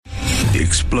The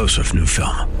explosive new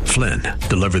film, Flynn,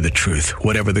 deliver the truth,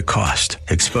 whatever the cost,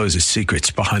 exposes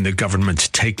secrets behind the government's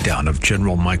takedown of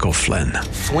General Michael Flynn.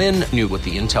 Flynn knew what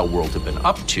the intel world had been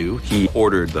up to. He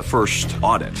ordered the first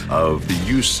audit of the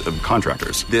use of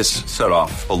contractors. This set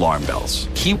off alarm bells.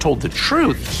 He told the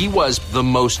truth. He was the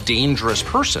most dangerous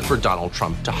person for Donald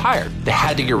Trump to hire. They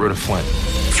had to get rid of Flynn.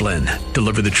 Flynn,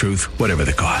 deliver the truth, whatever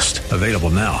the cost. Available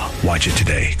now. Watch it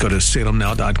today. Go to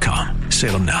salemnow.com.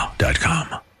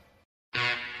 salemnow.com.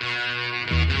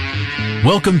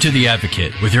 Welcome to The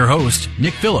Advocate with your host,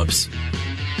 Nick Phillips.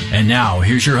 And now,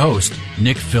 here's your host,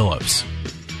 Nick Phillips.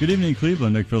 Good evening,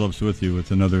 Cleveland. Nick Phillips with you with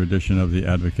another edition of The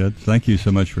Advocate. Thank you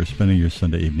so much for spending your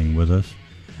Sunday evening with us.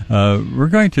 We're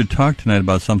going to talk tonight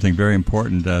about something very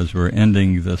important as we're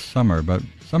ending this summer, but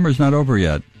summer's not over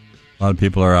yet. A lot of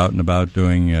people are out and about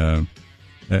doing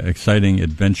exciting,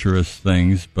 adventurous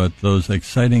things, but those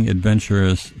exciting,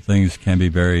 adventurous things can be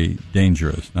very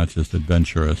dangerous, not just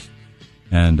adventurous.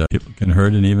 And people can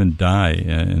hurt and even die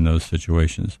in those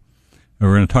situations. And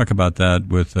we're going to talk about that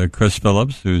with Chris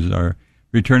Phillips, who's our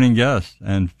returning guest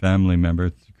and family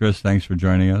member. Chris, thanks for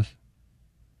joining us.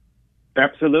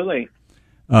 Absolutely.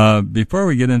 Before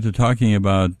we get into talking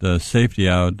about safety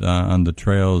out on the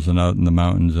trails and out in the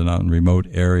mountains and out in remote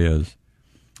areas,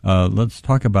 let's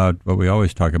talk about what we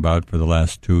always talk about for the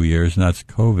last 2 years, and that's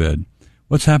COVID.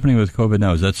 What's happening with COVID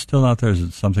now? Is that still out there? Is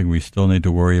it something we still need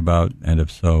to worry about? And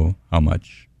if so, how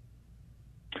much?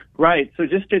 Right. So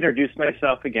just to introduce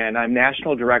myself again, I'm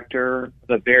National Director of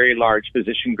a very large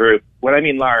physician group. What I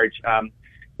mean large,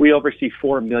 we oversee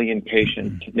 4 million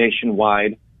patients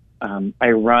nationwide.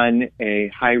 I run a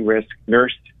high-risk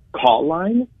nurse call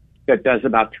line that does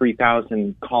about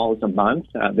 3,000 calls a month.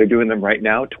 They're doing them right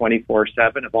now,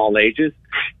 24/7 of all ages.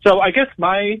 So I guess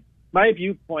my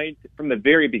viewpoint from the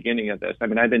very beginning of this, I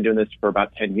mean, I've been doing this for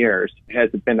about 10 years, has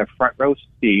been a front row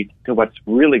seat to what's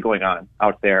really going on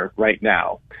out there right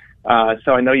now.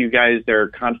 So I know you guys are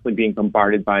constantly being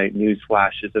bombarded by news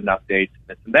flashes and updates and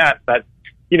this and that. But,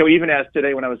 you know, even as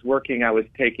today when I was working, I was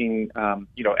taking,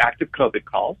 active COVID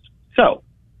calls. So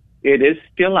it is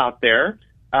still out there.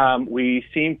 We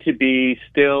seem to be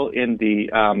still in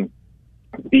the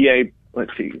BA.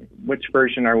 Let's see, which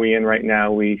version are we in right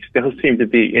now? We still seem to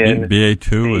be in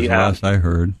BA2 was the last I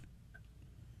heard.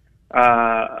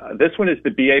 This one is the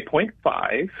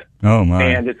BA.5. Oh, my.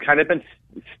 And it's kind of been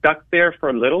stuck there for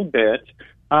a little bit.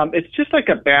 It's just like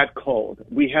a bad cold.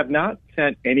 We have not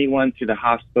sent anyone to the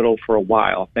hospital for a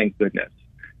while, thank goodness.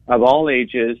 Of all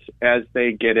ages, as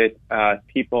they get it,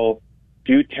 people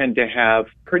do tend to have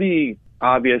pretty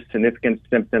obvious, significant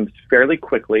symptoms fairly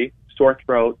quickly: sore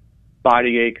throat,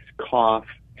 body aches, cough,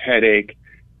 headache,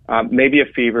 maybe a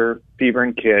fever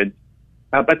in kids.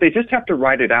 But they just have to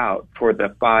ride it out for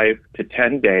the 5 to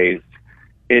 10 days.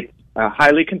 It's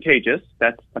highly contagious.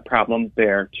 That's a problem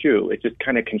there, too. It just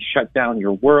kind of can shut down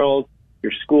your world,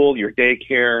 your school, your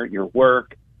daycare, your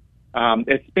work.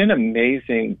 It's been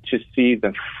amazing to see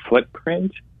the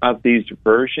footprint of these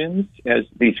versions, as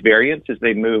these variants, as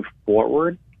they move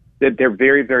forward. That they're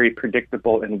very, very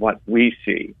predictable in what we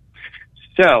see.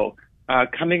 So,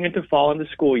 coming into fall in the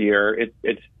school year,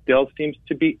 it still seems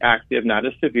to be active, not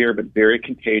as severe, but very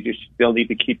contagious. You still need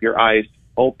to keep your eyes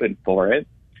open for it.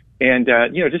 And,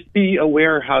 just be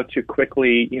aware how to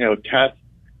quickly, test,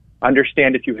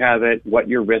 understand if you have it, what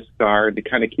your risks are, to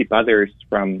kind of keep others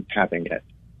from having it.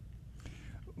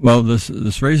 Well,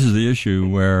 this raises the issue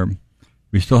where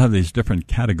we still have these different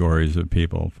categories of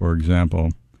people. For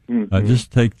example,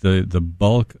 just take the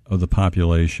bulk of the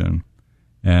population.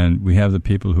 And we have the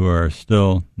people who are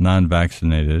still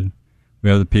non-vaccinated.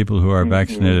 We have the people who are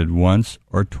vaccinated once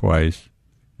or twice.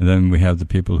 And then we have the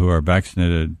people who are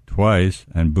vaccinated twice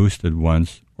and boosted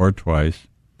once or twice.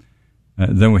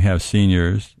 Then we have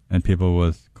seniors and people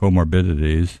with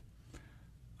comorbidities.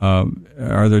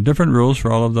 Are there different rules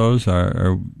for all of those?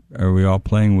 Are we all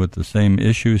playing with the same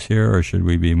issues here, or should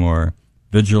we be more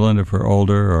vigilant if we're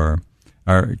older?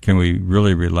 Or can we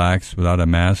really relax without a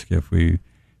mask if we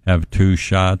have 2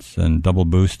 shots and double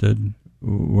boosted?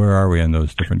 Where are we in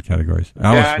those different categories? I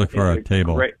always look for a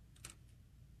table.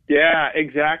 Yeah,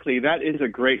 exactly. That is a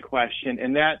great question.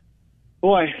 And that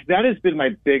has been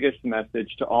my biggest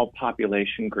message to all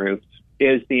population groups,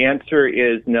 is the answer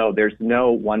is no, there's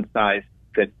no one size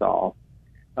fits all.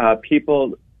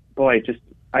 People,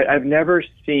 I've never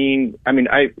seen,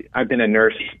 I've been a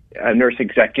nurse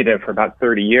executive for about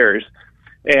 30 years,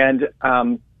 and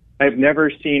I've never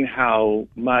seen how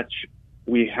much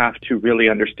we have to really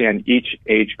understand each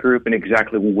age group and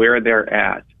exactly where they're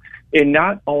at. In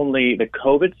not only the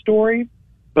COVID story,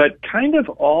 but kind of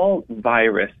all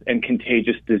virus and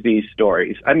contagious disease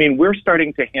stories. I mean, we're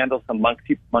starting to handle some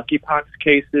monkeypox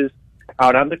cases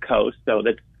out on the coast, so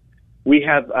that we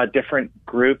have different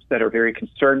groups that are very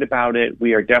concerned about it.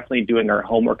 We are definitely doing our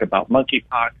homework about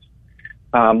monkeypox.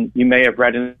 You may have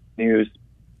read in the news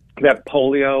that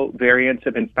polio variants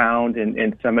have been found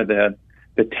in some of the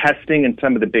testing in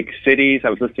some of the big cities. I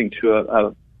was listening to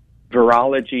a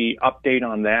virology update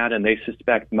on that, and they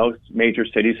suspect most major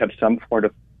cities have some sort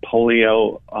of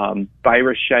polio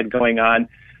virus shed going on.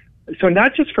 So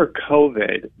not just for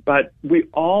COVID, but we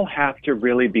all have to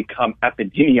really become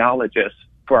epidemiologists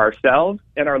for ourselves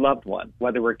and our loved ones,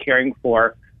 whether we're caring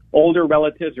for older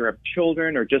relatives or have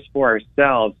children or just for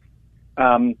ourselves.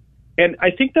 And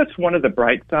I think that's one of the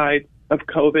bright sides of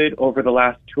COVID over the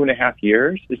last 2.5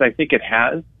 years, is I think it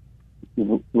has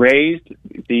raised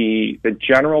the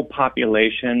general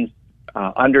population's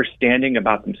understanding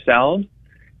about themselves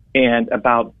and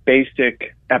about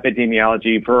basic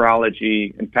epidemiology,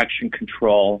 virology, infection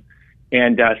control.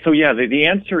 And the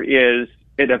answer is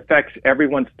it affects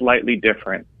everyone slightly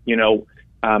different. You're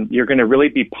going to really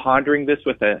be pondering this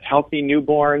with a healthy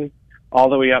newborn all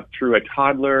the way up through a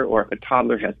toddler, or if a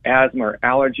toddler has asthma or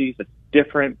allergies, it's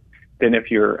different than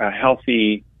if you're a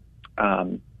healthy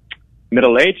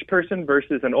middle-aged person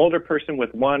versus an older person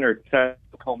with one or several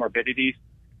comorbidities.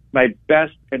 My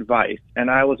best advice, and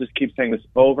I will just keep saying this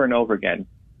over and over again,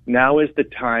 now is the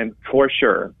time for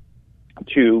sure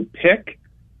to pick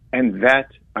and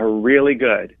vet a really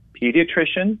good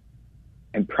pediatrician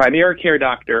and primary care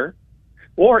doctor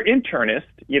or internist.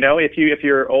 If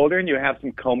you're older and you have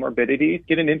some comorbidities,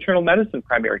 get an internal medicine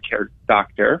primary care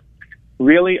doctor.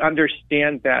 Really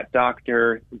understand that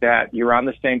doctor, that you're on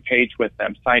the same page with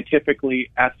them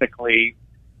scientifically, ethically,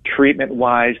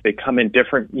 treatment-wise. They come in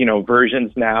different,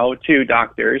 versions now too,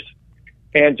 doctors.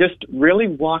 And just really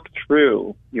walk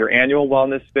through your annual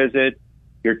wellness visit,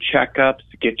 your checkups,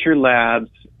 get your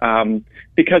labs,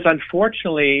 because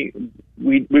unfortunately,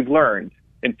 we've learned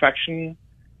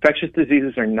infectious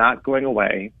diseases are not going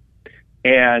away,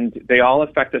 and they all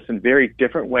affect us in very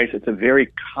different ways. It's a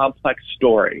very complex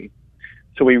story.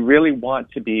 So we really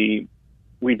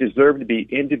we deserve to be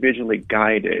individually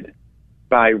guided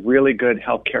by really good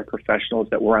healthcare professionals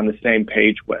that we're on the same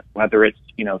page with, whether it's,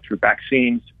 through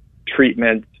vaccines,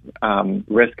 treatments,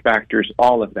 risk factors,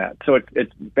 all of that. So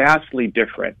it's vastly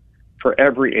different for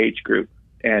every age group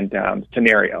and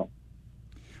scenario.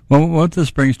 Well, what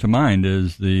this brings to mind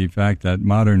is the fact that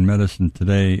modern medicine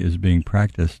today is being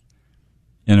practiced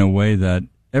in a way that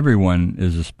everyone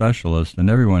is a specialist and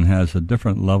everyone has a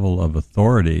different level of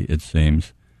authority, it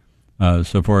seems.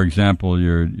 So, for example,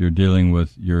 you're dealing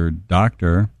with your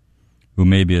doctor, who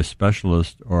may be a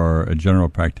specialist or a general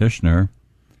practitioner,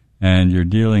 and you're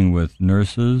dealing with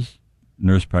nurses,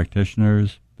 nurse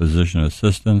practitioners, physician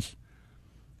assistants,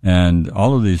 and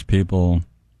all of these people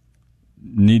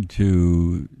need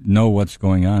to know what's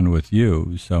going on with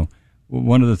you. So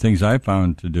one of the things I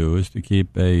found to do is to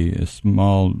keep a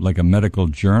small, like a medical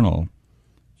journal.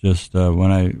 Just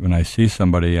when I see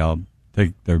somebody, I'll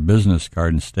take their business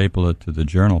card and staple it to the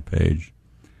journal page.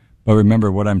 But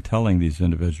remember what I'm telling these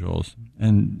individuals,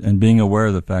 and being aware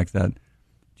of the fact that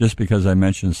just because I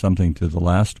mentioned something to the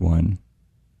last one,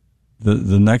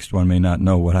 the next one may not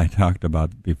know what I talked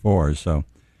about before. So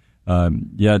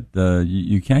yet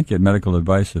you can't get medical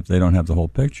advice if they don't have the whole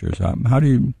picture. So how do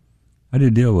you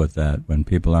deal with that when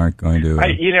people aren't going to?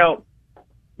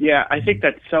 I think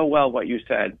that's so well what you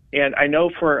said. And I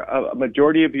know for a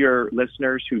majority of your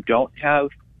listeners who don't have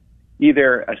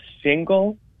either a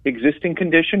single existing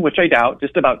condition, which I doubt,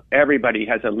 just about everybody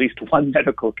has at least one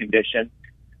medical condition.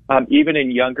 Even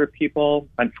in younger people,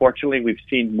 unfortunately, we've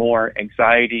seen more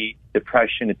anxiety,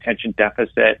 depression, attention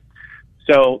deficit.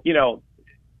 So,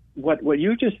 what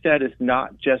you just said is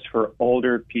not just for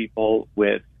older people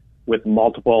with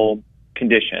multiple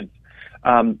conditions.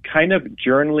 Kind of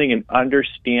journaling and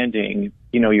understanding,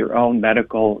 your own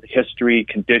medical history,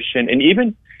 condition, and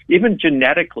even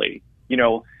genetically.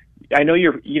 I know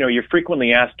you're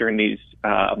frequently asked during these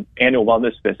annual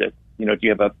wellness visits. Do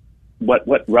you have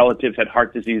what relatives had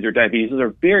heart disease or diabetes? Those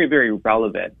are very, very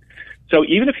relevant. So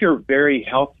even if you're very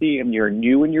healthy and you're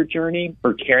new in your journey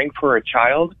or caring for a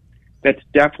child, that's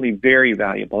definitely very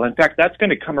valuable. In fact, that's going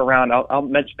to come around. I'll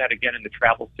mention that again in the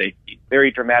travel safety.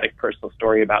 Very dramatic personal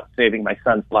story about saving my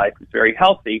son's life. He's very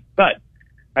healthy, but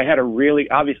I had a really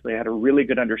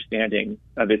good understanding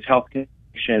of his health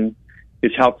condition,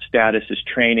 his health status, his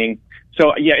training.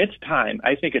 So yeah, it's time.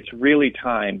 I think it's really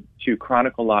time to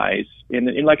chronicleize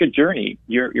in like a journey,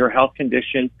 your health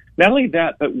condition. Not only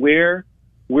that, but where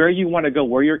you want to go,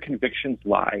 where your convictions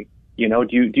lie. Do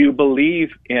you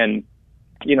believe in,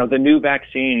 the new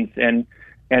vaccines and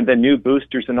the new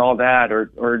boosters and all that,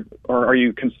 or are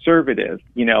you conservative,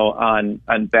 on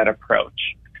that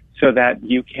approach, so that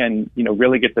you can,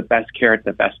 really get the best care at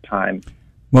the best time?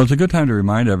 Well, it's a good time to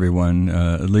remind everyone,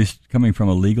 at least coming from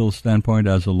a legal standpoint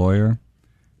as a lawyer,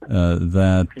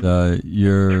 that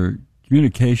your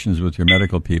communications with your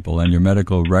medical people and your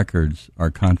medical records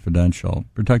are confidential,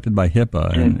 protected by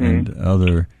HIPAA and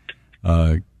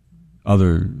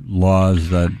other laws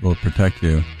that will protect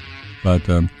you. But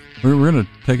we're going to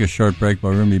take a short break, but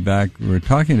we're going to be back. We're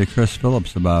talking to Chris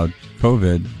Phillips about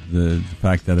COVID, the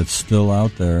fact that it's still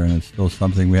out there and it's still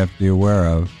something we have to be aware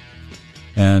of.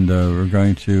 And we're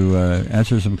going to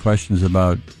answer some questions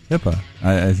about HIPAA.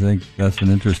 I think that's an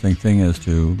interesting thing as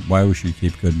to why we should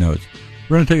keep good notes.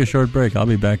 We're going to take a short break. I'll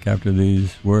be back after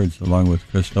these words along with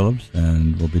Chris Phillips,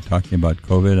 and we'll be talking about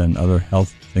COVID and other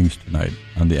health things tonight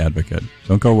on The Advocate.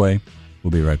 Don't go away.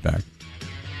 We'll be right back.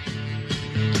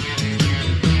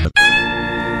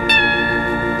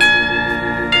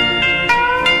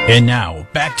 And now,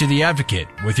 back to The Advocate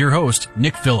with your host,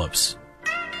 Nick Phillips.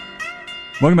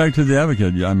 Welcome back to The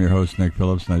Advocate. I'm your host, Nick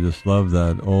Phillips, and I just love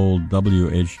that old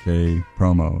WHK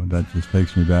promo. That just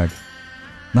takes me back,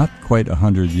 not quite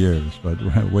 100 years, but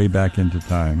way back into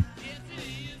time.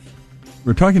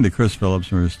 We're talking to Chris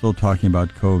Phillips, and we're still talking about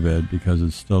COVID because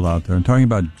it's still out there, and talking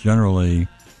about generally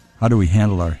how do we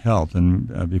handle our health.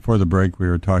 And before the break, we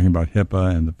were talking about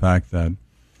HIPAA and the fact that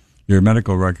your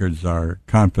medical records are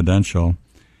confidential.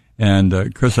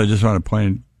 And Chris, I just want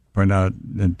to point out,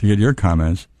 and to get your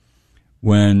comments,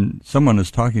 when someone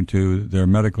is talking to their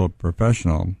medical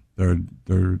professional,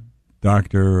 their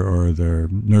doctor or their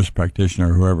nurse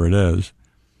practitioner, whoever it is,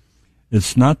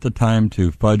 it's not the time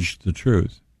to fudge the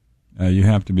truth. You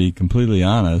have to be completely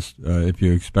honest if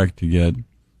you expect to get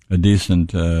a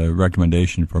decent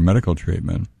recommendation for medical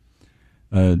treatment.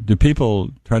 Do people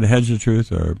try to hedge the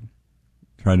truth or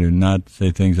try to not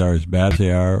say things are as bad as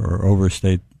they are, or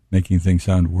overstate, making things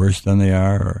sound worse than they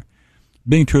are? Or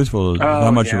being truthful is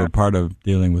not much of a part of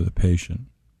dealing with a patient.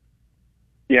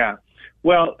 Yeah.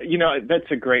 Well, that's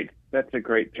a great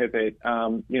pivot.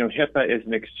 HIPAA is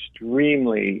an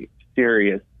extremely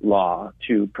serious law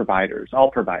to providers,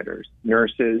 all providers,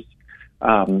 nurses,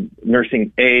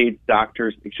 nursing aides,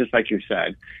 doctors, it's just like you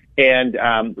said.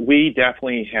 And we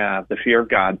definitely have the fear of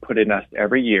God put in us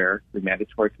every year through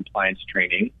mandatory compliance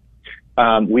training.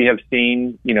 We have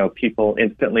seen, people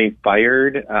instantly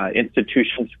fired,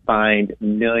 institutions fined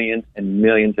millions and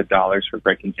millions of dollars for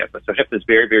breaking HIPAA. So HIPAA is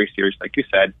very, very serious. Like you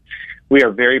said, we are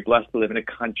very blessed to live in a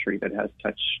country that has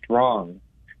such strong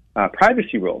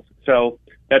privacy rules. So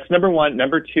that's number one.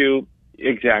 Number two,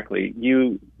 exactly.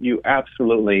 You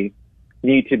absolutely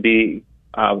need to be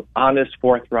honest,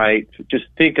 forthright. Just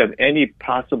think of any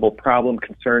possible problem,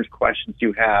 concerns, questions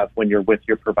you have when you're with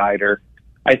your provider.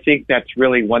 I think that's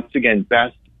really, once again,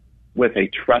 best with a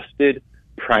trusted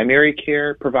primary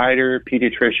care provider,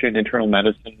 pediatrician, internal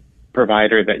medicine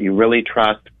provider that you really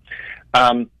trust.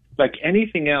 Like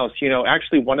anything else,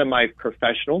 actually one of my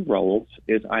professional roles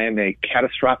is I am a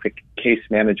catastrophic case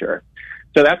manager.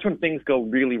 So that's when things go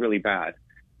really, really bad.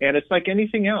 And it's like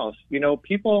anything else,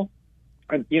 people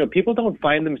don't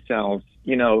find themselves,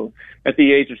 at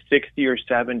the age of 60 or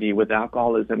 70 with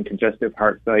alcoholism, congestive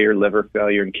heart failure, liver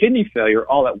failure, and kidney failure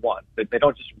all at once. They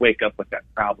don't just wake up with that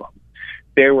problem.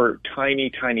 There were tiny,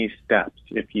 tiny steps,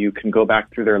 if you can go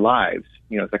back through their lives,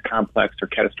 as a complex or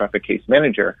catastrophic case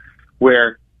manager,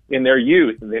 where in their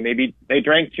youth, they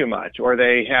drank too much, or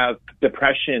they have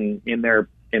depression in their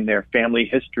family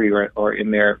history or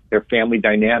in their family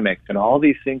dynamics, and all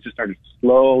these things just started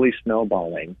slowly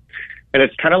snowballing. And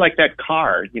it's kind of like that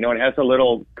car, it has a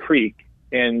little creak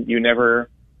and you never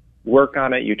work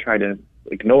on it. You try to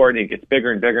ignore it. It gets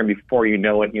bigger and bigger. And before you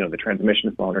know it, the transmission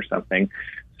is blown or something.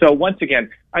 So once again,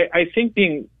 I think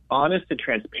being honest and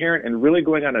transparent and really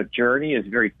going on a journey is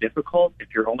very difficult if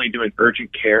you're only doing urgent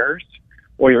cares,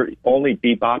 or you're only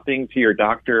bebopping to your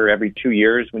doctor every 2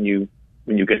 years when you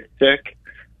get sick,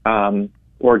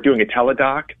 or doing a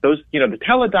teledoc. Those, the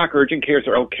teledoc urgent cares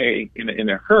are okay in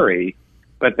a hurry.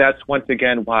 But that's, once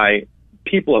again, why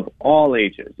people of all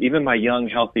ages, even my young,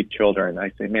 healthy children, I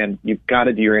say, man, you've got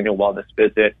to do your annual wellness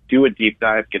visit, do a deep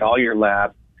dive, get all your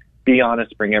labs, be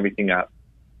honest, bring everything up.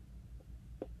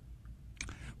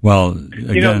 Well,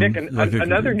 again, Nick,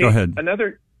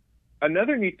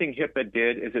 another neat thing HIPAA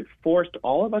did is it forced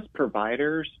all of us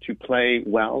providers to play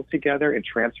well together in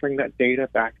transferring that data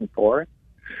back and forth.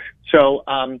 So,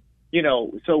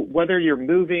 so whether you're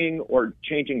moving or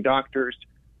changing doctors,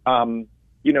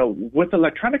 with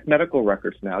electronic medical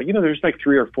records now, there's like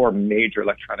 3 or 4 major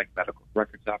electronic medical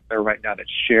records out there right now that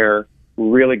share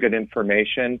really good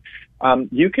information.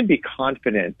 You can be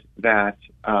confident that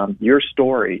your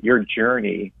story, your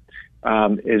journey,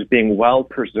 is being well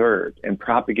preserved and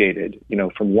propagated,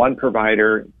 from one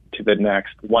provider to the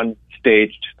next, one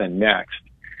stage to the next,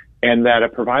 and that a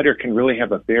provider can really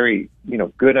have a very,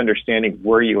 good understanding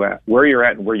where you're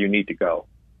at and where you need to go.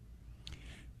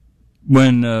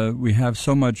 When we have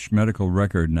so much medical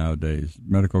record nowadays,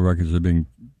 medical records are being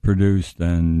produced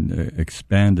and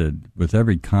expanded with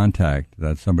every contact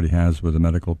that somebody has with a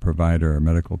medical provider or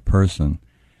medical person.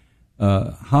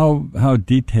 How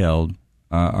detailed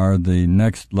are the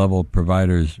next level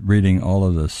providers reading all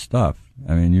of this stuff?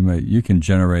 I mean, you can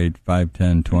generate 5,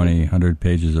 10, 20, 100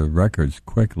 pages of records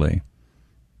quickly.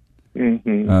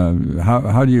 Mm-hmm.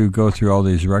 How do you go through all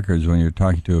these records when you're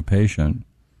talking to a patient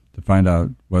to find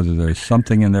out whether there's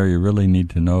something in there you really need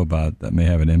to know about that may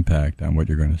have an impact on what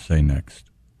you're going to say next?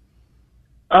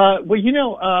 I'll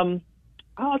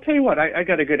tell you what, I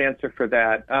got a good answer for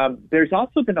that. There's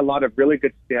also been a lot of really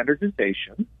good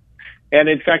standardization. And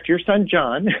in fact, your son,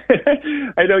 John,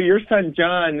 I know your son,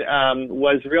 John,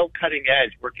 was real cutting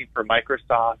edge working for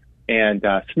Microsoft and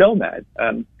SNOMED,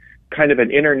 kind of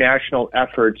an international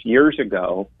effort years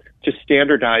ago to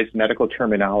standardize medical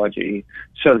terminology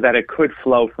so that it could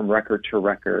flow from record to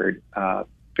record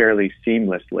fairly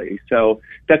seamlessly. So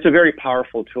that's a very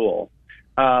powerful tool.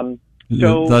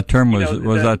 That term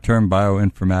was that term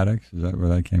bioinformatics? Is that where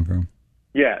that came from?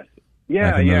 Yes.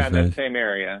 Yeah, in that same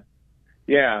area.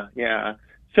 Yeah.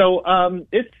 So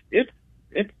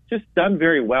it's just done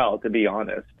very well, to be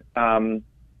honest.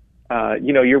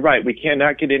 You're right. We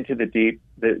cannot get into the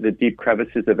deep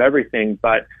crevices of everything,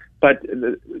 but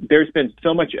there's been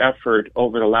so much effort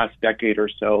over the last decade or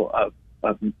so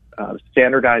of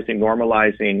standardizing,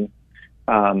 normalizing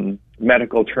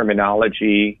medical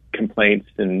terminology, complaints,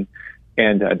 and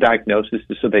diagnosis,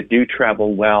 so they do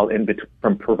travel well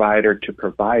from provider to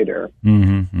provider.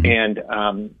 Mm-hmm. And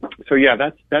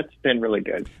that's been really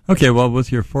good. Okay, well,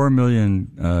 with your 4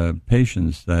 million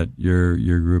patients that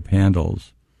your group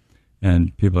handles,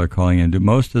 and people are calling in, do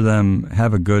most of them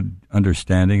have a good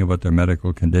understanding of what their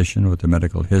medical condition, what their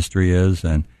medical history is,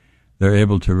 and they're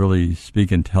able to really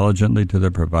speak intelligently to their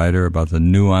provider about the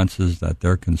nuances that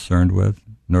they're concerned with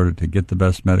in order to get the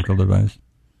best medical advice?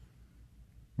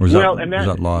 Or is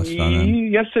that lost on them?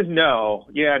 Yes and no.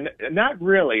 Yeah, not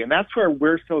really, and that's where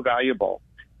we're so valuable.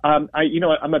 I'm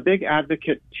a big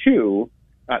advocate too,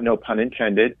 no pun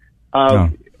intended,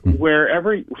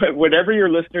 whatever your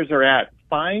listeners are at,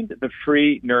 find the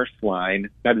free nurse line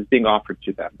that is being offered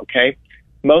to them, okay?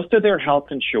 Most of their health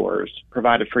insurers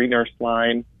provide a free nurse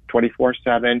line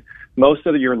 24/7. Most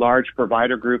of your large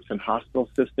provider groups and hospital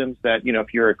systems that,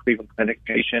 if you're a Cleveland Clinic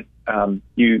patient,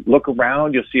 you look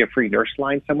around, you'll see a free nurse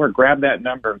line somewhere, grab that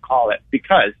number and call it,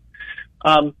 because,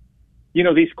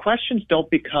 these questions don't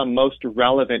become most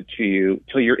relevant to you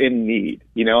till you're in need,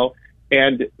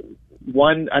 and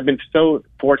I've been so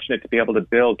fortunate to be able to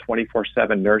build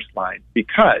 24/7 nurse lines,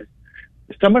 because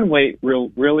someone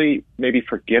will really maybe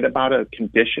forget about a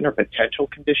condition or potential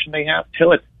condition they have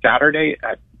till it's Saturday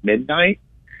at midnight,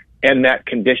 and that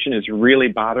condition is really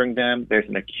bothering them. There's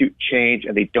an acute change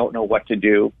and they don't know what to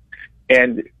do.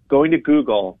 And going to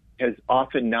Google has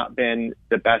often not been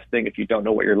the best thing if you don't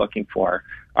know what you're looking for.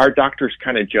 Our doctors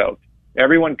kind of joke.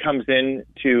 Everyone comes in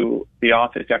to the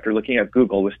office after looking at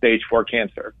Google with stage 4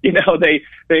 cancer. They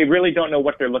really don't know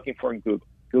what they're looking for in Google.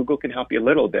 Google can help you a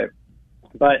little bit.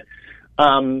 But,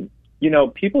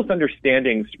 people's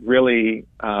understandings really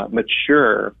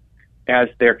mature as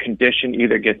their condition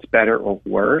either gets better or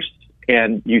worse.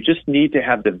 And you just need to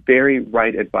have the very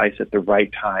right advice at the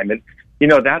right time. And,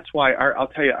 that's why I'll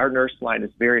tell you, our nurse line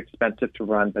is very expensive to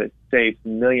run, but it saves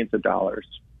millions of dollars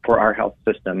for our health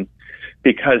system,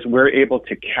 because we're able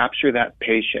to capture that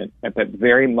patient at that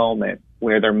very moment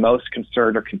where they're most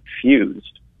concerned or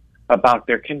confused about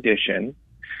their condition.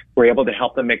 We're able to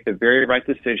help them make the very right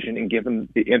decision and give them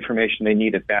the information they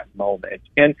need at that moment.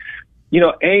 And,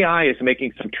 AI is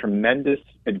making some tremendous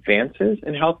advances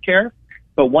in healthcare,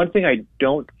 but one thing I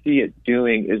don't see it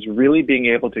doing is really being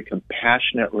able to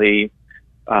compassionately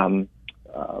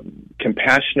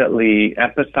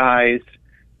empathize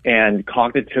and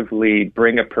cognitively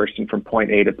bring a person from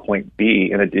point A to point B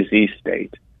in a disease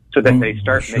state, so that they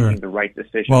start making the right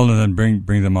decision. Well, and then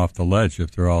bring them off the ledge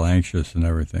if they're all anxious and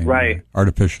everything. Right.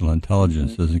 Artificial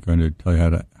intelligence isn't going to tell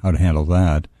you how to handle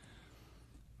that.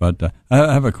 But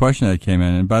I have a question that came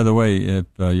in. And by the way, if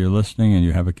you're listening and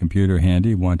you have a computer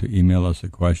handy, want to email us a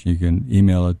question, you can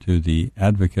email it to the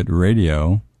Advocate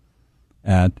Radio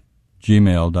at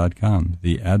theadvocateradio@gmail.com,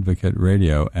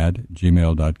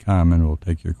 theadvocateradio@gmail.com, and we'll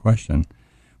take your question.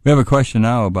 We have a question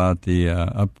now about the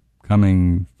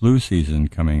upcoming flu season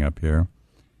coming up here,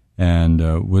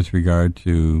 and with regard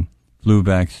to flu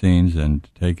vaccines and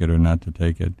to take it or not to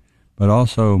take it, but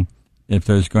also if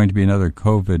there's going to be another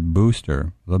COVID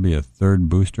booster. There'll be a third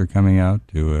booster coming out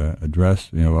to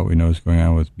address what we know is going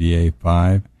on with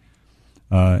BA.5.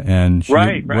 And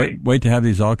should wait to have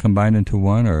these all combined into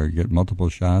one, or get multiple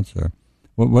shots, or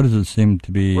what does it seem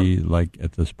to be like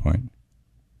at this point?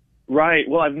 Right.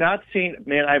 Well, I've not seen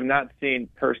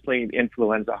personally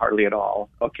influenza hardly at all.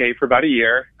 Okay, for about a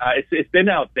year, it's been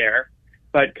out there,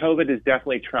 but COVID has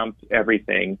definitely trumped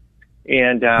everything,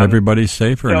 and everybody's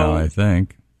safer now, I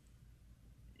think.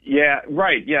 Yeah.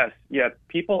 Right. Yes. Yeah.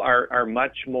 People are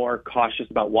much more cautious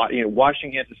about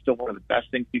washing hands is still one of the best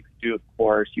things you can do, of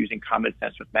course, using common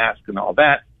sense with masks and all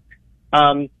that.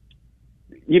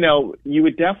 You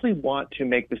would definitely want to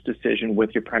make this decision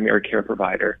with your primary care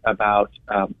provider about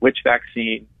which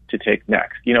vaccine to take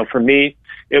next. For me,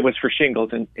 it was for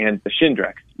shingles and the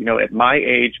Shingrix. At my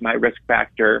age, my risk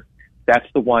factor,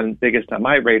 that's the one biggest on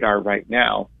my radar right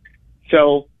now.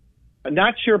 So I'm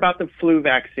not sure about the flu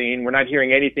vaccine. We're not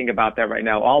hearing anything about that right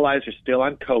now. All eyes are still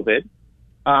on COVID.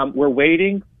 We're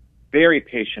waiting very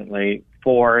patiently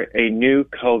for a new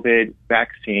COVID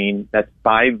vaccine that's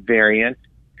bivalent,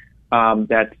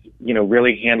 that's,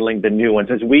 really handling the new ones.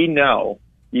 As we know,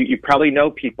 you probably know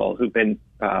people who've been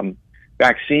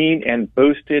vaccinated and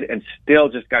boosted and still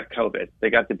just got COVID.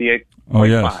 They got the BA.5. Oh,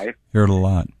 yes. Heard a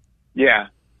lot. Yeah.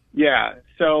 Yeah.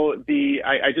 So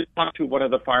I just talked to one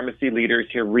of the pharmacy leaders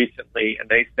here recently, and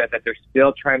they said that they're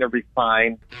still trying to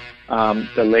refine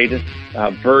the latest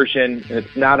version, and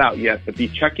it's not out yet, but be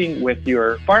checking with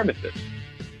your pharmacist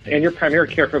and your primary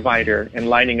care provider and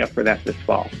lining up for that this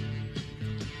fall.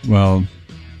 Well,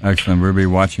 excellent. We'll be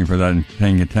watching for that and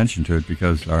paying attention to it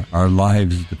because our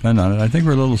lives depend on it. I think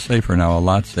we're a little safer now, a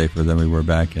lot safer than we were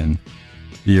back in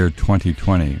the year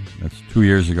 2020. That's 2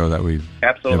 years ago that we've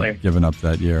given up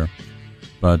that year.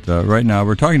 But right now,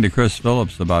 we're talking to Chris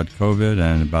Phillips about COVID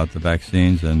and about the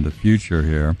vaccines and the future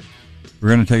here. We're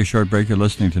going to take a short break. You're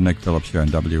listening to Nick Phillips here on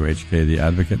WHK, The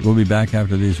Advocate. We'll be back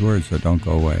after these words, so don't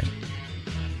go away.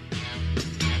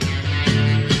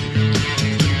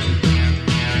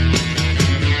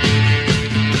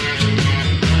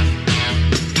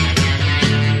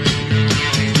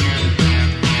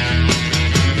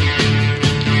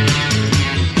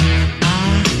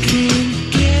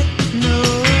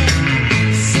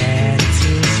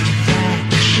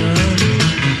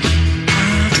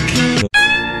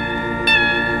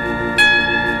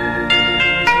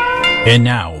 And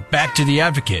now, back to The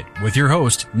Advocate with your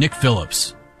host, Nick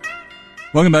Phillips.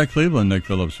 Welcome back, Cleveland. Nick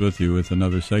Phillips with you with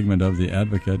another segment of The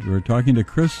Advocate. We're talking to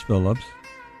Chris Phillips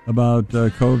about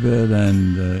COVID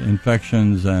and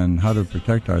infections and how to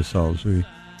protect ourselves.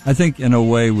 I think, in a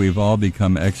way, we've all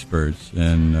become experts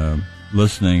in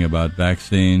listening about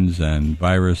vaccines and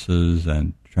viruses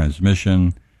and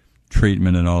transmission,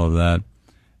 treatment, and all of that.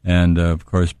 And, of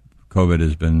course, COVID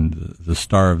has been the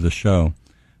star of the show.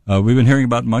 We've been hearing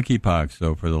about monkeypox,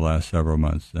 though, for the last several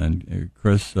months. And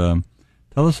Chris, tell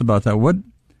us about that.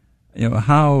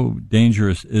 How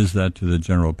dangerous is that to the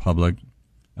general public?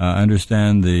 I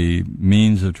understand the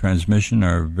means of transmission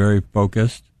are very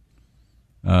focused.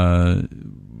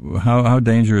 How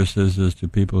dangerous is this to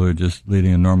people who are just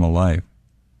leading a normal life?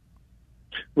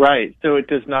 Right. So it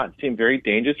does not seem very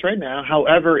dangerous right now.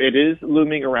 However, it is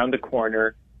looming around the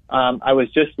corner. I was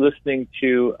just listening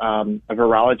to a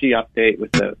virology update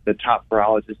with the top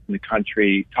virologists in the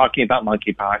country talking about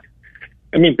monkeypox.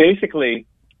 I mean, basically,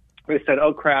 they said,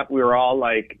 "Oh crap!" We were all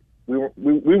like, we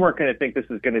weren't going to think this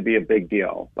was going to be a big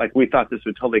deal. Like we thought this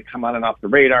would totally come on and off the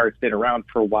radar. It's been around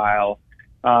for a while,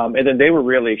 and then they were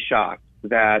really shocked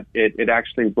that it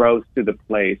actually rose to the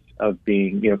place of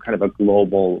being, kind of a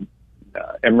global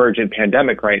emergent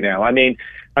pandemic right now. I mean,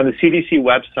 on the CDC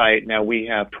website now we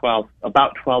have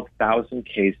about 12,000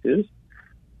 cases.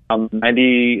 About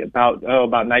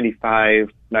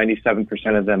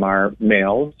 97% of them are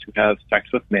males who have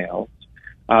sex with males.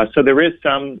 So there is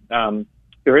some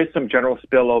general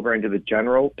spillover into the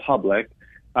general public.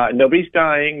 Nobody's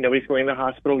dying. Nobody's going to the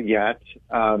hospital yet.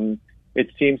 It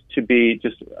seems to be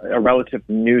just a relative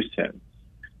nuisance.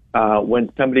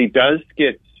 When somebody does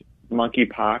get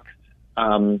monkeypox,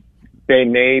 they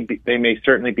may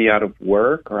certainly be out of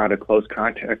work or out of close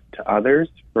contact to others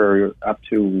for up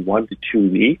to 1 to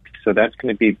 2 weeks. So that's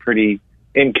going to be pretty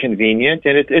inconvenient,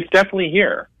 and it's definitely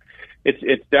here.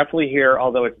 It's definitely here,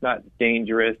 although it's not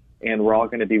dangerous, and we're all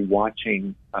going to be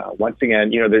watching. Once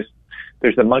again,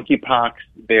 there's the monkeypox,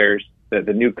 there's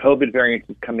the new COVID variant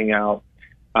is coming out.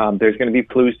 There's going to be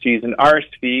flu season.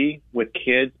 RSV with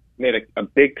kids made a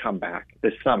big comeback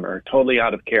this summer, totally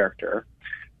out of character.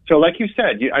 So like you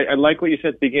said, I like what you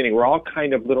said at the beginning. We're all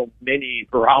kind of little mini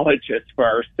virologists for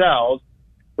ourselves.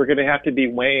 We're going to have to be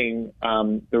weighing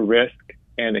the risk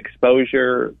and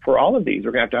exposure for all of these.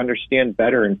 We're going to have to understand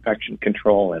better infection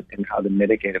control and how to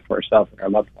mitigate it for ourselves and our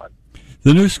loved ones.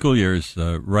 The new school year is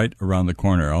right around the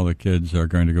corner. All the kids are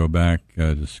going to go back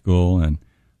to school and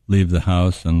leave the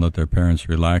house and let their parents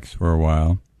relax for a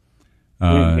while.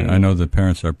 I know the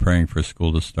parents are praying for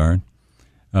school to start.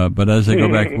 But as they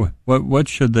go back, what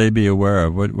should they be aware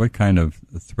of? What kind of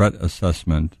threat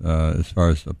assessment, as far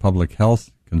as a public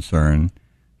health concern,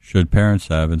 should parents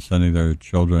have in sending their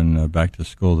children back to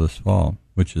school this fall,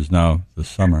 which is now the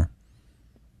summer?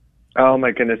 Oh,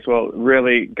 my goodness. Well,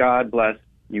 really, God bless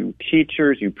you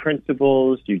teachers, you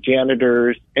principals, you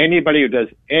janitors, anybody who does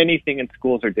anything in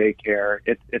schools or daycare.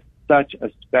 It's such a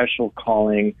special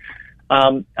calling.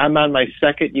 I'm on my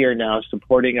second year now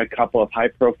supporting a couple of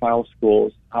high-profile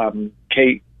schools,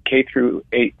 K through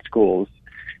 8 schools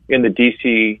in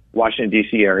the Washington,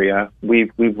 D.C. area.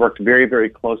 We've worked very, very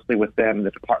closely with them,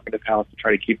 the Department of Health, to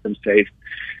try to keep them safe.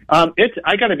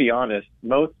 I got to be honest,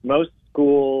 most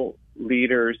school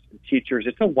leaders and teachers,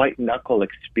 it's a white-knuckle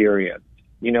experience,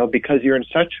 because you're in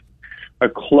such a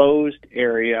closed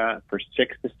area for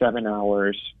 6 to 7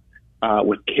 hours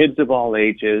with kids of all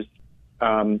ages.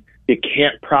 You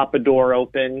can't prop a door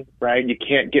open, right? You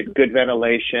can't get good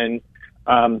ventilation.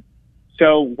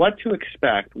 So what to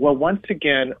expect? Well, once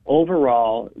again,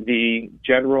 overall, the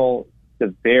general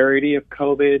severity of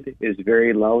COVID is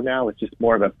very low now. It's just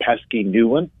more of a pesky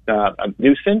nuisance.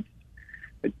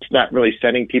 It's not really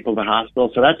sending people to the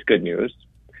hospital, so that's good news.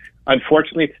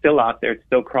 Unfortunately, it's still out there. It's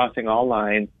still crossing all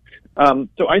lines.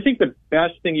 So I think the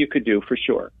best thing you could do, for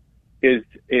sure, is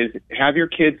have your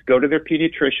kids go to their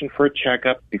pediatrician for a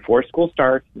checkup before school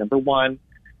starts, number one.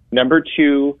 Number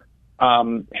two,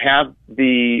 have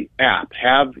the app.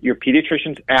 Have your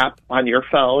pediatrician's app on your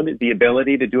phone, the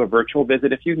ability to do a virtual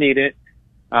visit if you need it.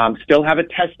 Still have a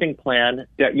testing plan.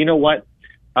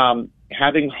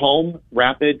 Having home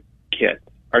rapid kits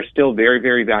are still very,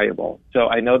 very valuable. So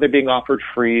I know they're being offered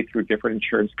free through different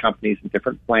insurance companies and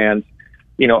different plans.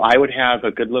 I would have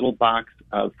a good little box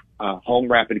of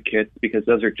home rapid kits because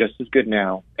those are just as good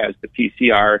now as the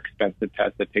PCR expensive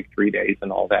tests that take 3 days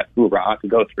and all that hoorah to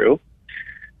go through.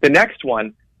 The next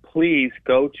one, please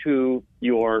go to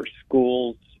your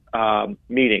school's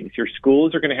meetings. Your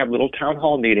schools are going to have little town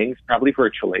hall meetings, probably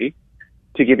virtually,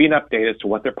 to give you an update as to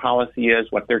what their policy is,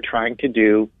 what they're trying to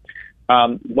do.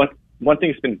 One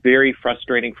thing that's been very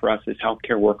frustrating for us as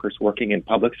healthcare workers working in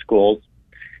public schools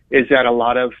is that a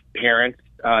lot of parents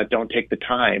don't take the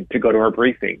time to go to our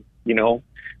briefing.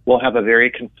 We'll have a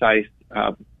very concise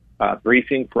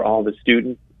briefing for all the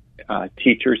students,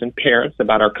 teachers, and parents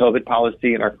about our COVID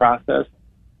policy and our process.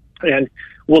 And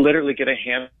we'll literally get a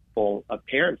handful of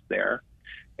parents there.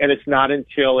 And it's not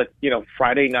until it's,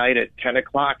 Friday night at 10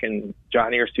 o'clock and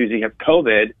Johnny or Susie have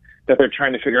COVID that they're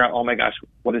trying to figure out, oh my gosh,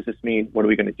 what does this mean? What are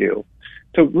we going to do?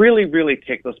 So really, really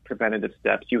take those preventative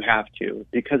steps. You have to,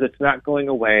 because it's not going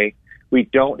away. We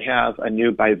don't have a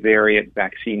new bivariant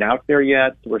vaccine out there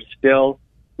yet. We're still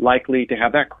likely to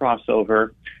have that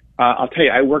crossover. I'll tell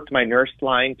you, I worked my nurse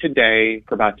line today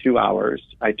for about 2 hours.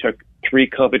 I took 3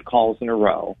 COVID calls in a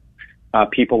row.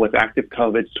 People with active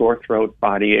COVID, sore throat,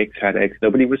 body aches, headaches.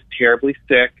 Nobody was terribly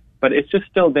sick, but it's just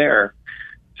still there.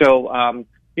 So,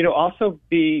 also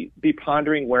be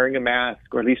pondering wearing a mask,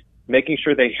 or at least making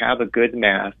sure they have a good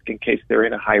mask in case they're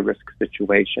in a high-risk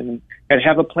situation, and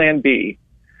have a plan B.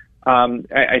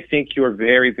 I think you're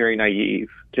very, very naive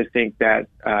to think that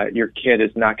your kid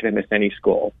is not going to miss any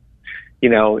school.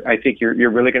 I think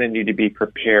you're really going to need to be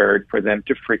prepared for them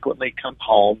to frequently come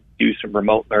home, do some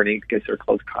remote learning because they're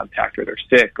close contact or they're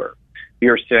sick or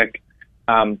you're sick.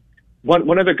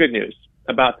 One other good news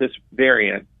about this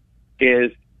variant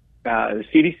is the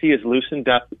CDC has loosened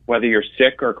up whether you're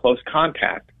sick or close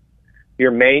contact. Your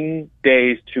main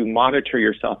days to monitor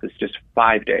yourself is just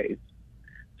 5 days.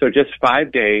 So just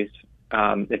 5 days.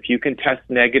 If you can test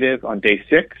negative on day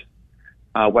 6,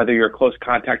 whether you're a close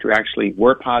contact or actually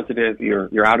were positive,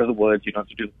 you're out of the woods. You don't have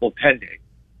to do the full 10 days.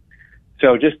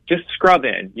 So just scrub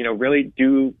in. Really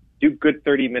do good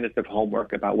 30 minutes of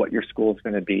homework about what your school is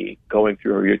going to be going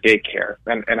through, or your daycare,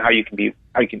 and how you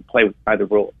can play by the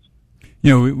rules.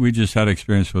 We just had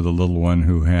experience with a little one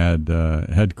who had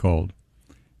head cold,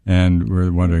 and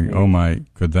we're wondering, oh my,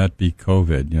 could that be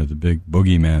COVID? The big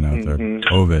boogeyman out there,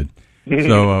 COVID.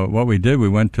 So what we did, we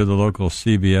went to the local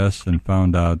CVS and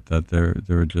found out that there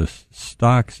were just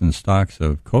stocks and stocks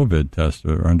of COVID tests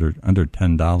that were under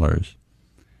 $10.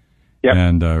 Yep.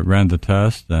 And ran the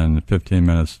test, and 15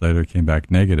 minutes later came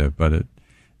back negative. But it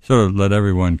sort of let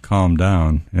everyone calm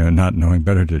down, not knowing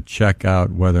better to check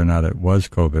out whether or not it was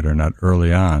COVID or not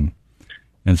early on,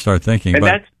 and start thinking.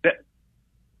 And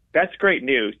that's great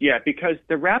news, yeah, because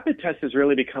the rapid test has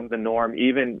really become the norm,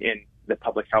 even in the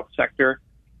public health sector.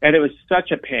 And it was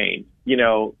such a pain,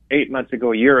 8 months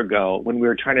ago, a year ago, when we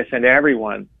were trying to send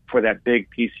everyone for that big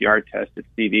PCR test at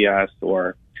CVS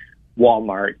or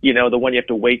Walmart, the one you have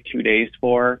to wait 2 days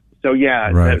for. So, yeah,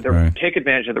 right. Take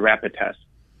advantage of the rapid test.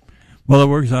 Well, it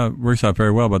works out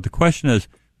very well. But the question is,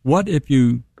 what if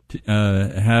you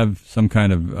have some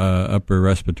kind of upper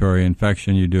respiratory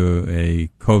infection, you do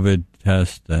a COVID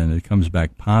test, and it comes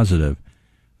back positive?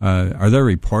 Are there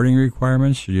reporting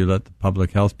requirements? Should you let the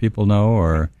public health people know,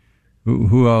 or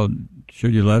who else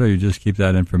should you let, or you just keep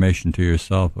that information to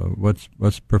yourself?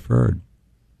 What's preferred?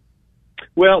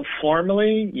 Well,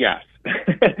 formally, yes.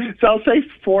 So I'll say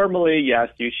formally, yes.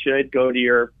 You should go to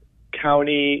your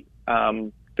county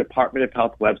Department of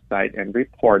Health website and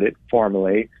report it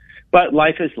formally. But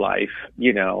life is life,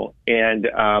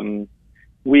 and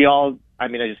we all, I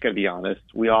just got to be honest,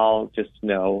 we all just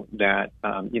know that,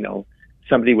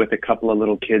 somebody with a couple of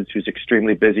little kids who's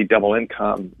extremely busy, double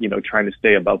income, trying to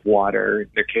stay above water,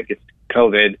 their kid gets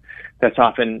COVID, that's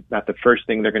often not the first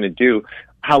thing they're going to do.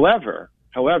 However,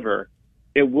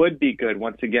 it would be good,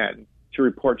 once again, to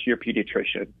report to your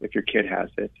pediatrician if your kid has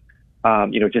it.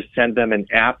 Just send them an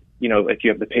app, if you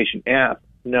have the patient app,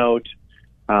 note,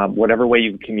 whatever way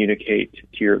you can communicate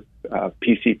to your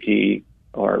PCP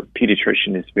or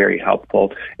pediatrician is very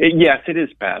helpful. Yes, it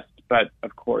is best. But,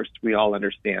 of course, we all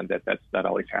understand that that's not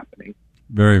always happening.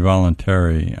 Very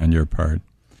voluntary on your part.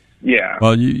 Yeah.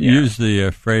 Well, you used the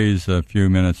phrase a few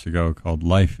minutes ago called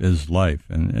life is life,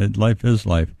 and life is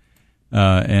life.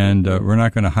 And we're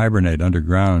not going to hibernate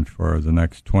underground for the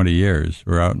next 20 years.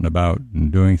 We're out and about and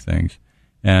doing things.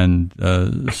 And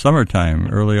summertime,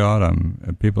 early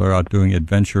autumn, people are out doing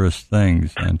adventurous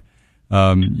things. And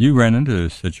you ran into a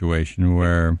situation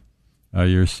where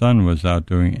your son was out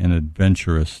doing an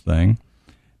adventurous thing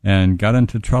and got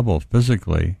into trouble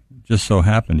physically. Just so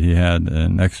happened he had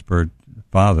an expert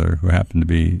father who happened to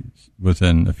be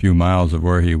within a few miles of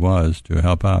where he was to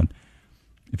help out.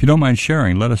 If you don't mind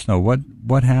sharing, let us know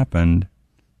what happened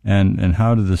and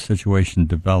how did the situation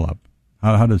develop?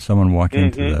 How did someone walk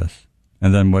into this?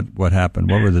 And then what happened?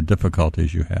 What were the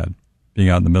difficulties you had being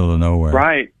out in the middle of nowhere?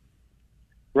 Right.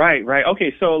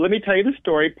 Okay, so let me tell you the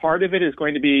story. Part of it is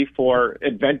going to be for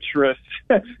adventurous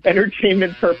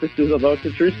entertainment purposes, although it's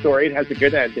a true story. It has a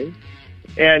good ending.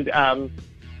 And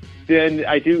then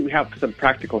I do have some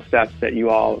practical steps that you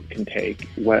all can take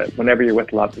whenever you're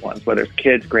with loved ones, whether it's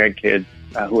kids, grandkids,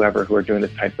 whoever who are doing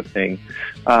this type of thing.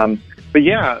 But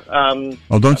yeah.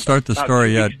 Well, don't start the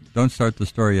story yet. Don't start the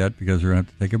story yet because we're going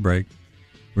to have to take a break.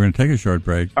 We're going to take a short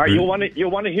break. All right, you'll want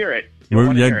to hear it.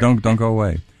 Don't go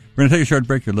away. We're going to take a short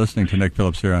break. You're listening to Nick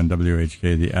Phillips here on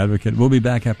WHK, The Advocate. We'll be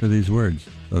back after these words,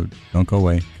 so don't go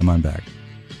away. Come on back.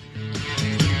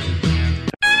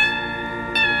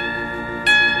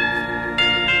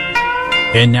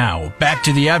 And now, back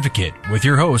to The Advocate with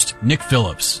your host, Nick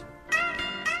Phillips.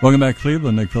 Welcome back,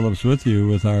 Cleveland. Nick Phillips with you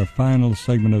with our final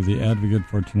segment of The Advocate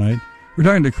for tonight. We're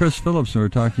talking to Chris Phillips, and we're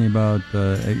talking about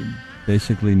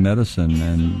basically medicine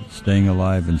and staying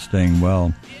alive and staying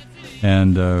well.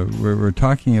 And we're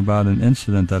talking about an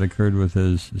incident that occurred with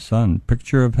his son,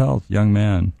 Picture of Health, young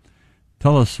man.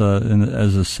 Tell us,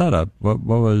 as a setup, what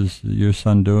was your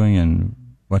son doing and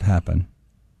what happened?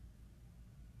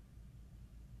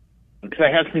 Because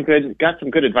I got some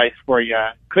good advice for you.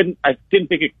 I didn't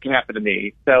think it could happen to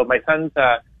me. So my son's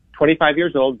 25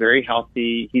 years old, very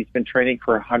healthy. He's been training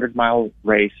for a 100-mile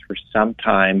race for some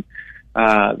time.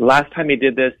 The last time he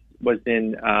did this was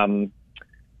in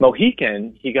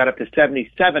Mohican. He got up to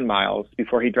 77 miles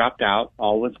before he dropped out.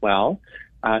 All was well.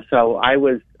 So I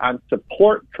was on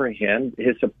support for him,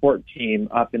 his support team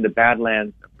up in the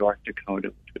Badlands of North Dakota,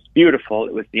 which was beautiful.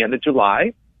 It was the end of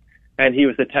July, and he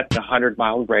was attempting a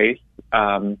 100-mile race,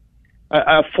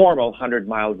 a formal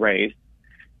 100-mile race.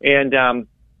 And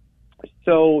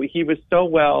so he was so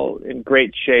well, in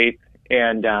great shape,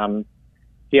 and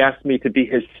he asked me to be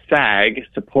his SAG,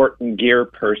 support and gear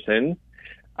person.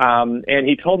 And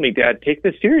he told me, Dad, take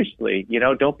this seriously.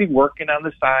 Don't be working on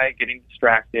the side, getting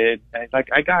distracted. And he's like,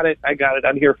 I got it.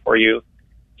 I'm here for you.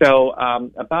 So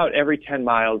about every 10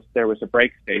 miles, there was a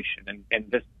break station. And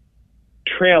this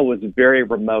trail was very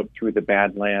remote through the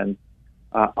Badlands,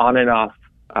 on and off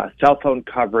cell phone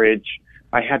coverage.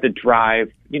 I had to drive,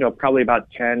 probably about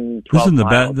 10, 12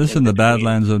 miles. This is in the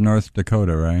Badlands of North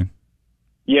Dakota, right?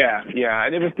 Yeah.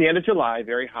 And it was the end of July,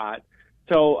 very hot.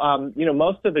 So,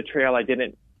 most of the trail I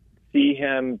didn't see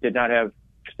him, did not have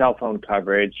cell phone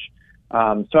coverage. So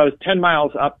I was 10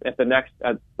 miles up at the next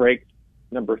break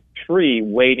number 3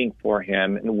 waiting for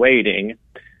him and waiting.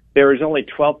 There was only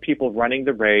 12 people running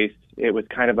the race. It was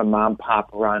kind of a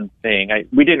mom-pop run thing.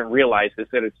 We didn't realize this,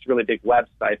 that it's a really big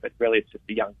website, but really it's just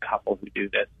a young couple who do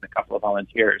this and a couple of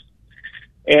volunteers.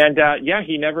 And,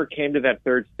 he never came to that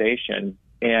third station.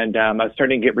 And I was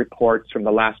starting to get reports from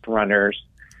the last runners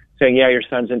saying, your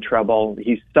son's in trouble.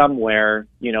 He's somewhere,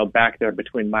 back there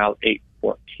between mile 8 and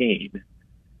 14.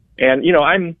 And,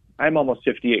 I'm almost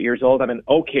 58 years old. I'm in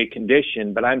okay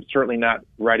condition, but I'm certainly not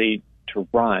ready to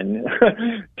run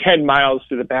 10 miles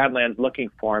through the Badlands looking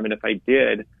for him. And if I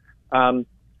did,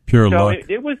 pure luck.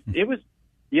 It was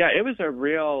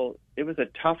a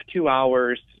tough 2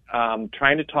 hours,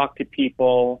 trying to talk to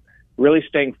people, really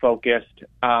staying focused.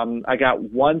 I got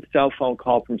one cell phone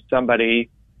call from somebody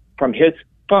from his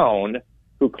phone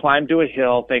who climbed to a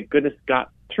hill, thank goodness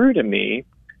got through to me.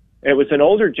 It was an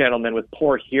older gentleman with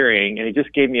poor hearing, and he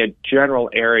just gave me a general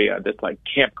area, this like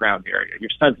campground area.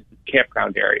 Your son's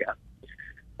campground area.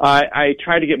 I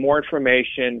tried to get more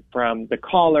information from the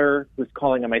caller who's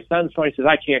calling on my son's phone. He says,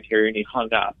 I can't hear you, and he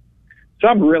hung up. So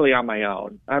I'm really on my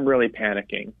own. I'm really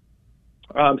panicking.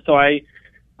 So I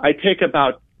take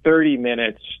about 30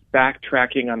 minutes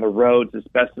backtracking on the roads as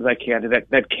best as I can.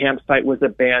 That campsite was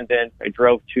abandoned. I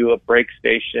drove to a break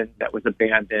station that was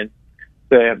abandoned.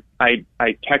 I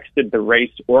texted the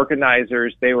race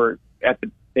organizers. They were at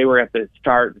the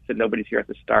start and said, nobody's here at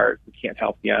the start. We can't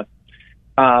help you.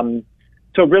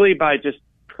 So really by just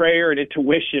prayer and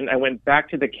intuition, I went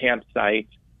back to the campsite.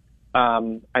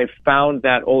 I found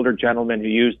that older gentleman who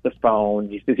used the phone.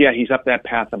 He says, he's up that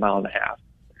path 1.5 miles.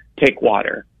 Take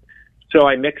water. So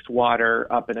I mixed water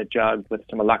up in a jug with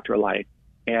some electrolyte,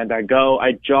 and I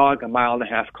jog 1.5 miles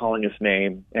calling his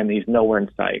name, and he's nowhere in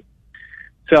sight.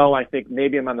 So I think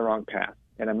maybe I'm on the wrong path,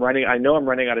 and I know I'm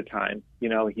running out of time.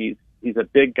 He's a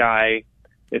big guy.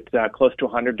 It's close to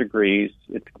 100 degrees.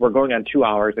 We're going on 2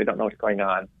 hours. I don't know what's going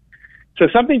on. So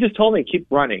something just told me, keep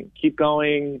running, keep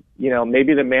going.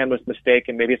 Maybe the man was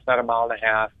mistaken. Maybe it's not 1.5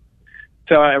 miles.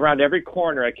 So around every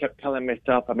corner, I kept telling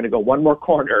myself, I'm going to go one more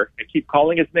corner. I keep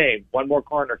calling his name, one more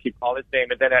corner, keep calling his name.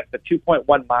 And then at the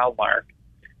 2.1 mile mark,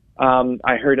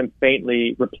 I heard him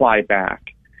faintly reply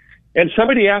back. And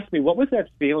somebody asked me, what was that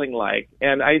feeling like?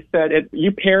 And I said,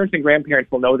 you parents and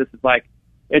grandparents will know this is like,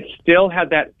 it still had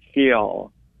that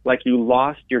feel like you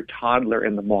lost your toddler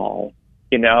in the mall.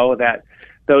 That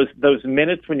those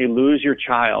minutes when you lose your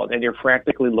child and you're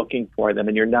frantically looking for them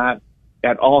and you're not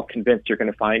at all convinced you're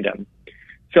going to find them.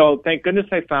 So thank goodness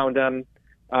I found him,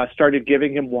 started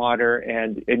giving him water,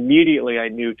 and immediately I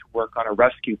knew to work on a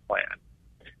rescue plan.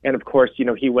 And of course,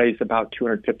 he weighs about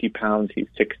 250 pounds. He's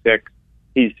 6'6".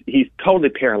 He's totally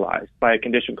paralyzed by a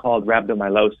condition called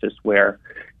rhabdomyolysis, where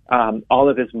all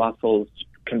of his muscles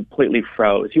completely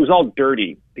froze. He was all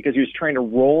dirty because he was trying to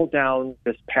roll down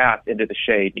this path into the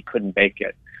shade. He couldn't make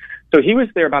it. So he was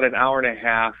there about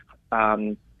 1.5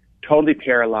 hours, totally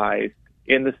paralyzed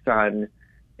in the sun.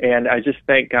 And I just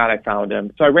thank God I found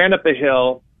him. So I ran up the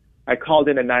hill. I called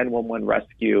in a 911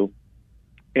 rescue.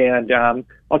 And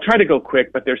I'll try to go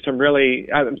quick, but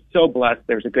I'm so blessed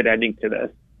there's a good ending to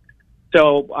this.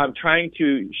 So I'm trying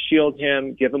to shield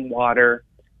him, give him water.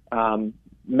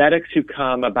 Medics who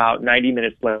come about 90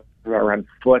 minutes later are on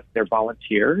foot. They're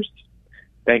volunteers.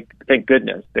 Thank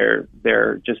goodness.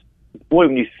 They're just, boy,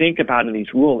 when you think about in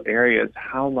these rural areas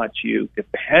how much you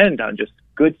depend on just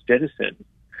good citizens.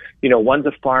 One's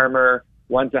a farmer,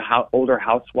 one's older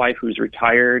housewife who's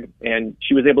retired, and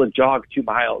she was able to jog 2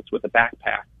 miles with a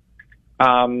backpack.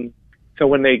 So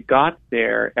when they got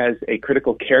there as a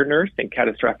critical care nurse and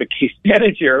catastrophic case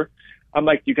manager, I'm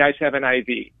like, you guys have an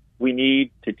IV. We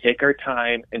need to take our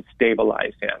time and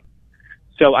stabilize him.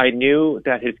 So I knew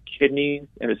that his kidneys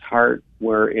and his heart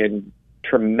were in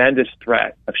tremendous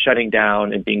threat of shutting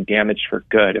down and being damaged for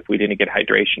good if we didn't get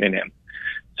hydration in him.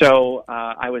 So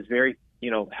I was very,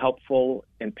 helpful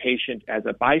and patient as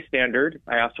a bystander.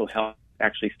 I also helped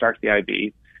actually start the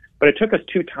IV. But it took us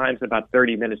 2 times about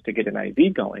 30 minutes to get an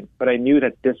IV going. But I knew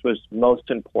that this was most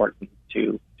important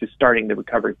to starting the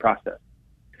recovery process.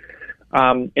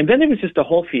 And then it was just a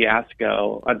whole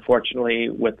fiasco, unfortunately,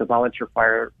 with the volunteer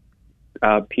fire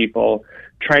people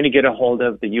trying to get a hold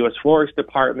of the U.S. Forest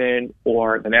Department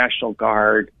or the National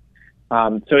Guard.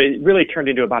 So it really turned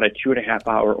into about a 2.5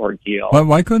 hour ordeal.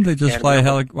 Why couldn't they just fly a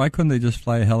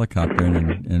helicopter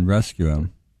and rescue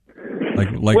him?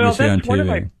 like we see on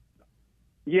TV.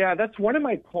 That's one of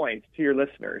my points to your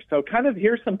listeners. So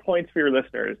here's some points for your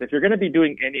listeners. If you're going to be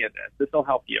doing any of this will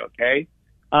help you, okay?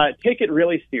 Take it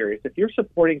really serious. If you're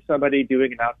supporting somebody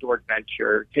doing an outdoor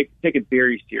adventure, take it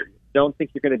very serious. Don't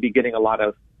think you're going to be getting a lot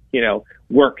of,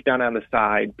 work done on the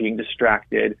side, being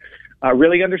distracted.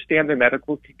 Really understand their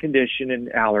medical condition and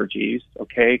allergies,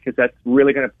 okay? Because that's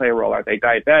really going to play a role. Are they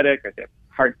diabetic? Are they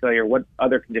heart failure? What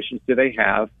other conditions do they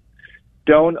have?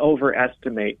 Don't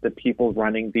overestimate the people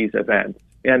running these events.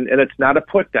 And it's not a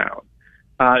put down.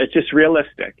 It's just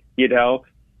realistic,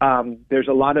 There's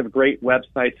a lot of great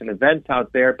websites and events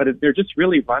out there, but they're just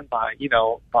really run by,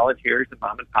 volunteers and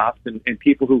mom and pops and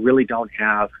people who really don't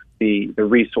have the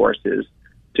resources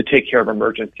to take care of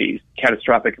emergencies,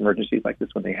 catastrophic emergencies like this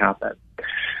when they happen.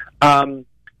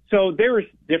 So there was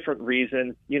different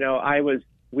reasons.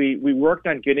 We worked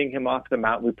on getting him off the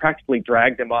mountain. We practically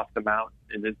dragged him off the mountain,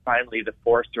 and then finally the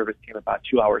Forest Service came about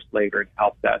 2 hours later and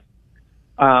helped us.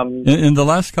 In the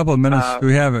last couple of minutes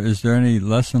we have, is there any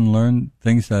lesson learned,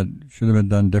 things that should have been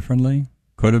done differently,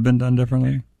 could have been done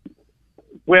differently?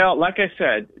 Well, like I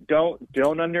said, don't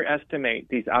underestimate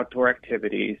these outdoor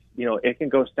activities. It can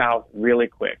go south really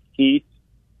quick. Heat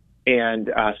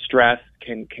and stress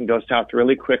can go south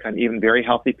really quick on even very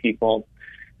healthy people.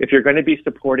 If you're going to be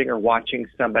supporting or watching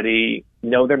somebody,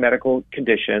 know their medical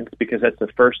conditions, because that's the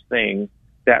first thing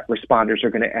that responders are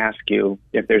going to ask you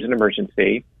if there's an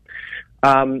emergency.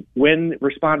 When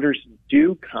responders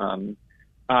do come,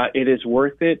 it is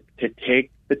worth it to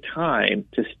take the time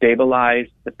to stabilize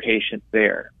the patient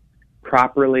there,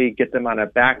 properly get them on a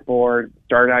backboard,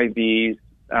 start IVs,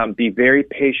 be very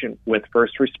patient with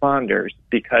first responders,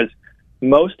 because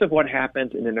most of what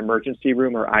happens in an emergency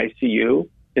room or ICU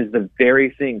is the very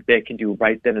thing they can do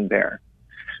right then and there.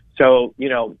 So,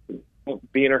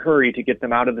 don't be in a hurry to get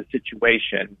them out of the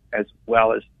situation as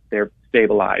well as they're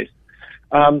stabilized.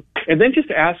 And then just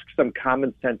ask some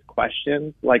common sense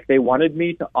questions. Like, they wanted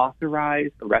me to authorize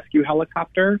a rescue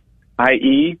helicopter,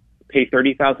 i.e. pay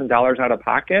 $30,000 out of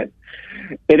pocket.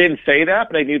 They didn't say that,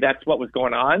 but I knew that's what was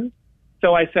going on.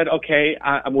 So I said, okay,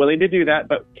 I'm willing to do that,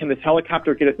 but can this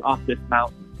helicopter get us off this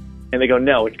mountain? And they go,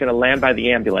 no, it's going to land by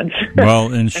the ambulance.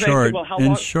 Well, in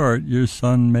short, your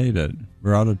son made it.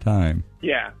 We're out of time.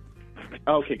 Yeah.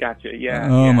 Okay, gotcha. Yeah.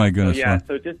 Oh, my goodness.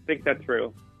 So just think that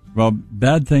through. Well,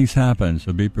 bad things happen,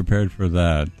 so be prepared for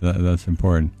that. That's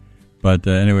important. But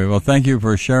anyway, well, thank you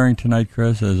for sharing tonight,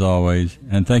 Chris, as always,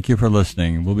 and thank you for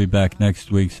listening. We'll be back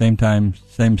next week, same time,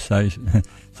 same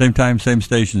time, same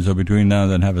station. So between now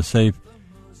and then, have a safe,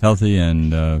 healthy,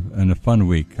 and a fun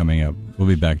week coming up. We'll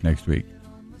be back next week.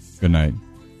 Good night.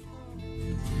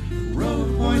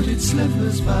 Rope-pointed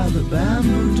slippers by the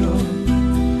bamboo door.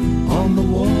 On the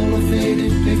wall, a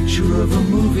faded picture of a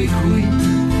movie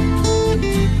queen.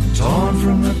 Torn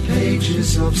from the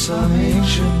pages of some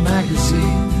ancient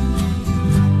magazine.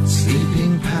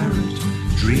 Sleeping parrot,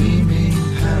 dreaming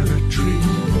parrot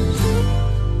dreams.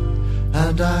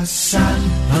 And I sat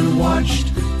and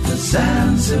watched the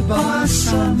Zanzibar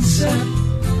sunset.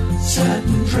 Sat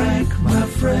and drank my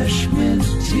fresh mint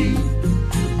tea,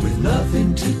 with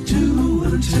nothing to do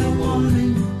until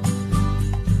morning,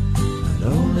 and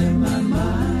only my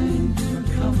mind for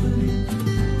company.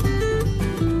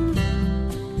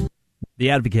 The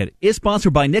Advocate is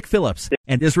sponsored by Nick Phillips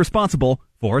and is responsible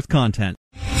for its content.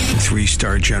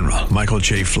 3-star General Michael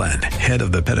J. Flynn, head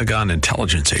of the Pentagon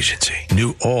Intelligence Agency,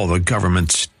 knew all the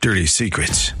government's dirty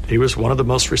secrets. He was one of the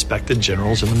most respected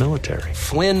generals in the military.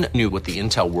 Flynn knew what the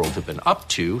intel world had been up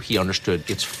to. He understood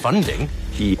its funding.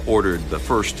 He ordered the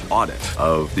first audit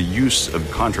of the use of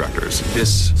contractors.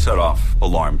 This set off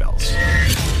alarm bells.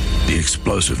 The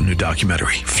explosive new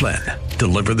documentary, Flynn,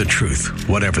 Deliver the Truth,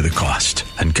 Whatever the Cost,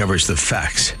 uncovers the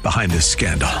facts behind this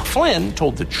scandal. Flynn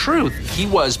told the truth. He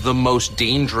was the most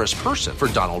dangerous person for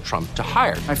Donald Trump to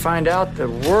hire. I find out the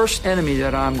worst enemy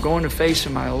that I'm going to face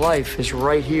in my life is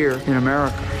right here in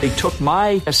America. They took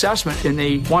my assessment and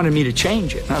they wanted me to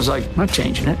change it. And I was like, I'm not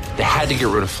changing it. They had to get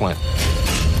rid of Flynn.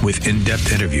 With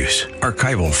in-depth interviews,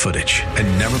 archival footage,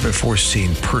 and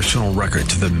never-before-seen personal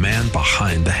records of the man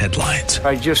behind the headlines.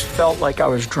 I just felt like I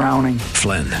was drowning.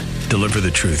 Flynn, Deliver the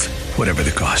Truth, Whatever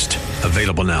the Cost.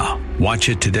 Available now. Watch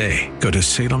it today. Go to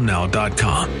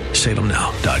salemnow.com.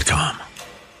 salemnow.com.